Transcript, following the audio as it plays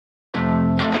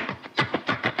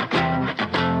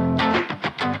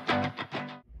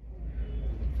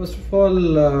First of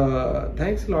all,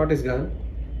 thanks a lot ISGAN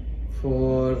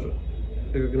for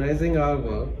recognizing our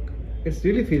work. It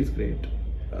really feels great.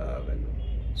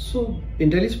 So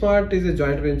IntelliSmart is a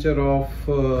joint venture of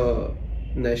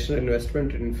National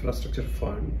Investment in Infrastructure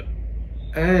Fund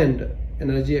and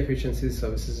Energy Efficiency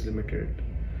Services Limited.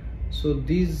 So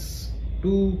these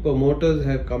two promoters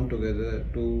have come together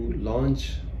to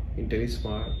launch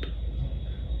IntelliSmart.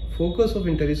 Focus of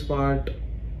IntelliSmart,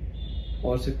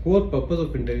 or the core purpose of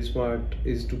IntelliSmart,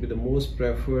 is to be the most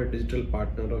preferred digital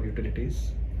partner of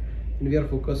utilities, and we are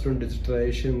focused on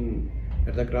digitalization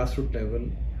at the grassroots level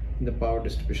in the power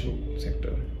distribution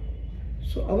sector.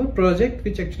 So our project,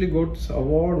 which actually got this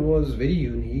award, was very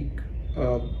unique.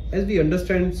 As we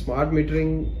understand, smart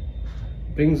metering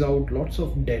brings out lots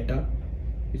of data,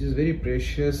 which is very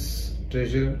precious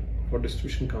treasure for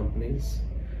distribution companies,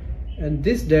 and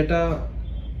this data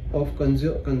of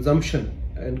consumption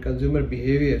and consumer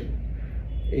behavior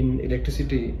in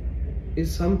electricity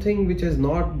is something which has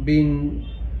not been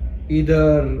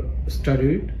either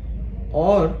studied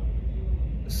or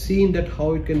seen that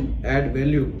how it can add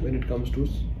value when it comes to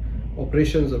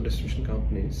operations of distribution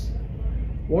companies.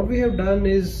 What we have done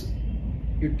is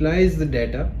utilize the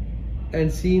data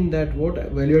and seen that what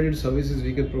value-added services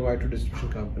we can provide to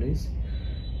distribution companies,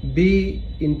 be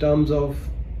in terms of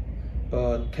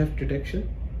theft detection,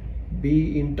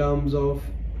 be in terms of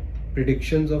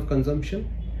predictions of consumption,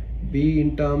 be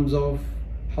in terms of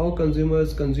how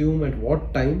consumers consume at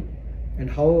what time, and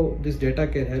how this data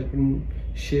can help in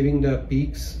shaving the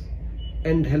peaks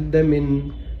and help them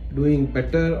in doing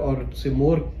better, or say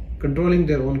more, controlling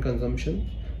their own consumption.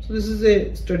 So this is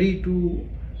a study to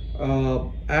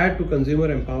add to consumer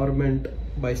empowerment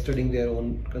by studying their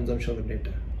own consumption of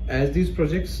data. As these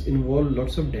projects involve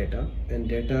lots of data and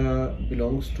data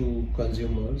belongs to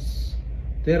consumers,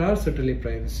 there are certainly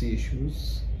privacy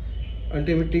issues.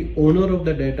 Ultimately, owner of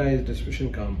the data is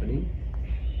distribution company.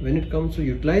 When it comes to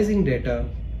utilizing data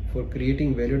for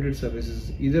creating value-added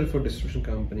services, either for distribution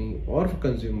company or for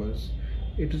consumers,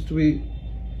 it is to be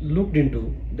looked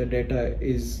into. The data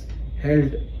is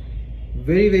held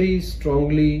very, very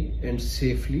strongly and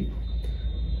safely.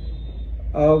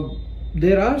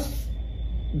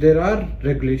 There are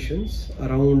regulations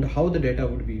around how the data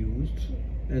would be used,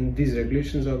 and these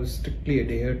regulations are strictly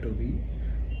adhered to be.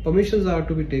 Permissions are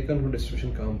to be taken for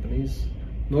distribution companies,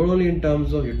 not only in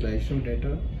terms of utilization of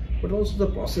data, but also the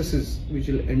processes which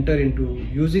will enter into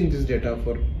using this data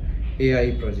for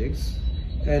AI projects.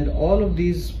 And all of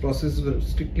these processes were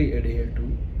strictly adhered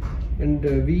to. And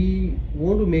we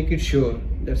want to make it sure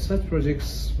that such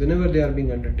projects, whenever they are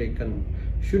being undertaken,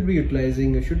 should be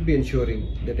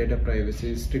ensuring that data privacy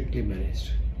is strictly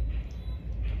managed.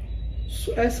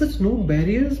 So as such, no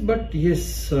barriers, but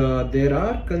yes, there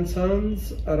are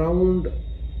concerns around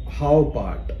how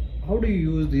part. How do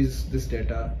you use this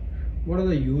data? What are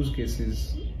the use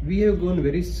cases? We have gone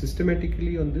very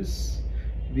systematically on this.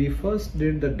 We first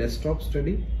did the desktop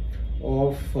study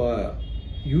of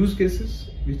use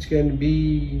cases which can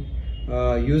be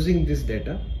using this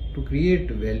data to create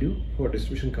value for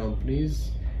distribution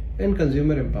companies and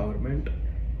consumer empowerment.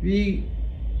 We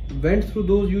went through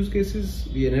those use cases,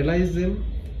 we analyzed them,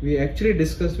 we actually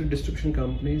discussed with distribution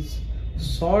companies,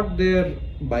 sought their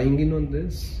buying in on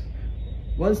this.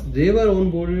 Once they were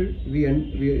onboarded, we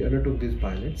undertook these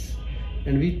pilots,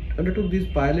 and we undertook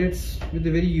these pilots with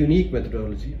a very unique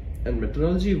methodology. And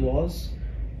methodology was,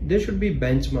 there should be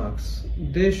benchmarks.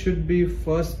 There should be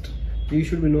we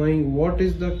should be knowing what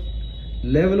is the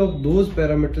level of those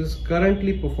parameters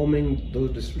currently performing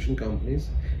those distribution companies,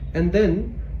 and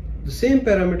then the same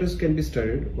parameters can be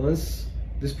studied once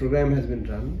this program has been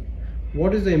run.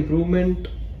 What is the improvement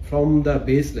from the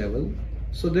base level?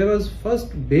 So there was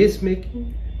first base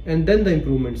making and then the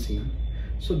improvement seen.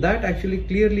 So that actually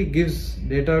clearly gives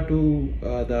data to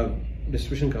the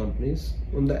distribution companies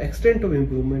on the extent of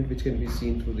improvement which can be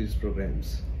seen through these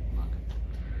programs.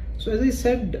 So as I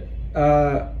said,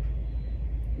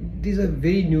 these are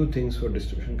very new things for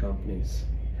distribution companies.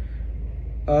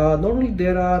 Not only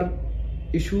there are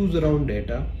issues around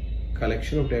data,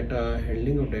 collection of data,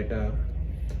 handling of data,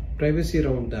 privacy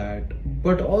around that,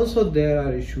 but also there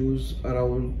are issues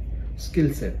around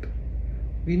skill set.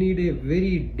 We need a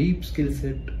very deep skill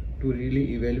set to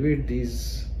really evaluate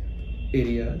these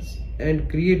areas and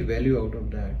create value out of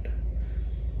that.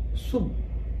 So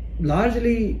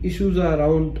largely issues are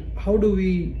around how do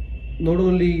we not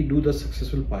only do the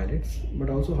successful pilots, but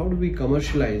also how do we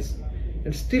commercialize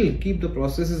and still keep the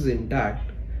processes intact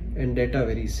and data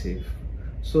very safe.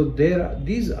 So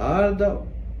these are the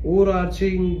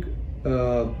overarching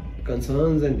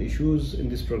concerns and issues in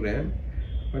this program.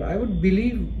 But I would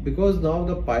believe, because now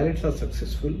the pilots are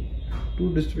successful,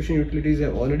 2 distribution utilities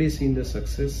have already seen the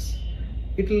success,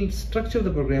 it will structure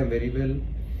the program very well.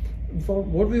 For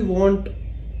what we want,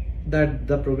 that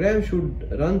the program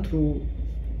should run through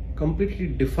completely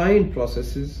defined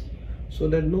processes so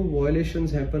that no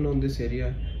violations happen on this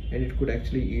area, and it could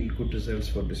actually yield good results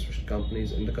for distribution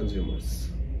companies and the consumers.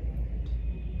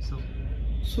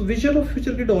 So vision of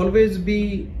future grid always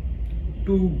be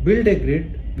to build a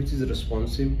grid which is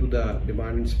responsive to the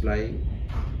demand and supply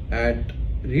at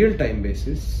real-time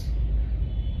basis.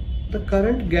 The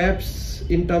current gaps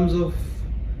in terms of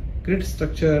grid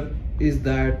structure is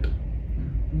that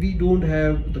we don't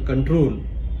have the control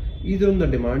either on the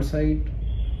demand side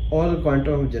or the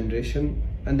quantum of generation,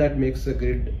 and that makes the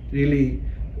grid really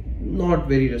not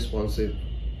very responsive.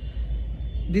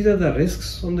 These are the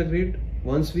risks on the grid.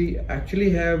 Once we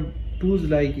actually have tools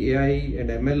like AI and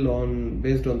ML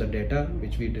based on the data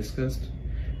which we discussed,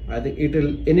 I think it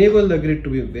will enable the grid to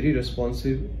be very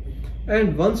responsive.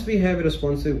 And once we have a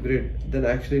responsive grid, then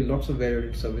actually lots of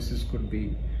value-added services could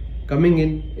be coming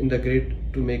in the grid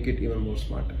to make it even more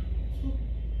smarter.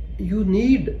 You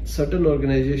need certain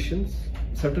organizations,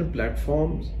 certain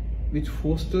platforms which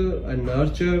foster and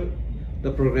nurture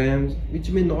the programs which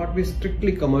may not be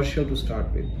strictly commercial to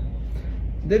start with.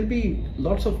 There'll be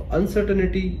lots of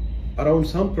uncertainty around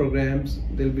some programs.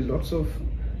 There'll be lots of,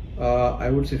 I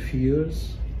would say,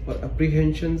 fears or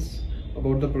apprehensions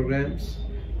about the programs.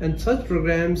 And such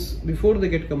programs, before they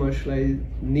get commercialized,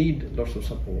 need lots of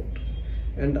support.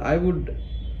 And I would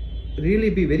really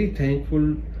be very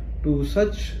thankful to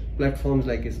such platforms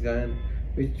like ISGAN,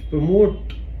 which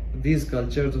promote these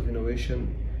cultures of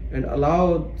innovation and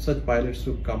allow such pilots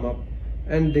to come up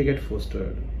and they get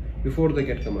fostered before they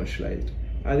get commercialized.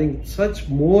 I think such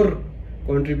more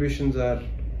contributions are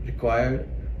required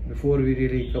before we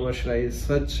really commercialize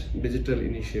such digital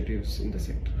initiatives in the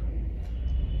sector.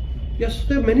 Yes,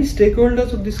 there are many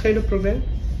stakeholders of this kind of program.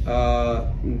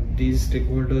 These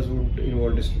stakeholders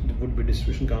would be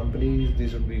distribution companies,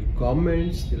 these would be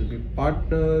governments, there will be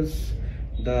partners,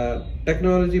 the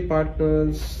technology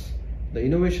partners, the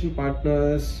innovation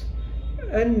partners,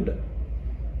 and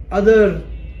other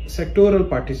sectoral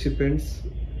participants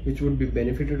which would be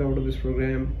benefited out of this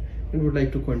program and would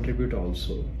like to contribute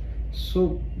also.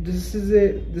 So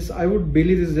I would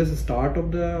believe this is just a start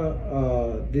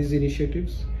of these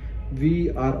initiatives. We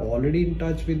are already in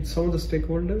touch with some of the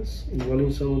stakeholders,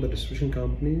 involving some of the distribution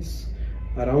companies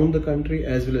around the country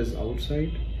as well as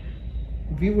outside.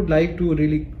 We would like to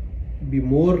really be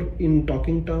more in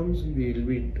talking terms. We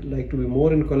would like to be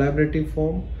more in collaborative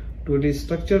form to really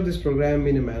structure this program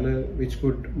in a manner which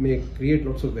could create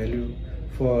lots of value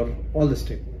for all the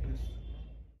stakeholders.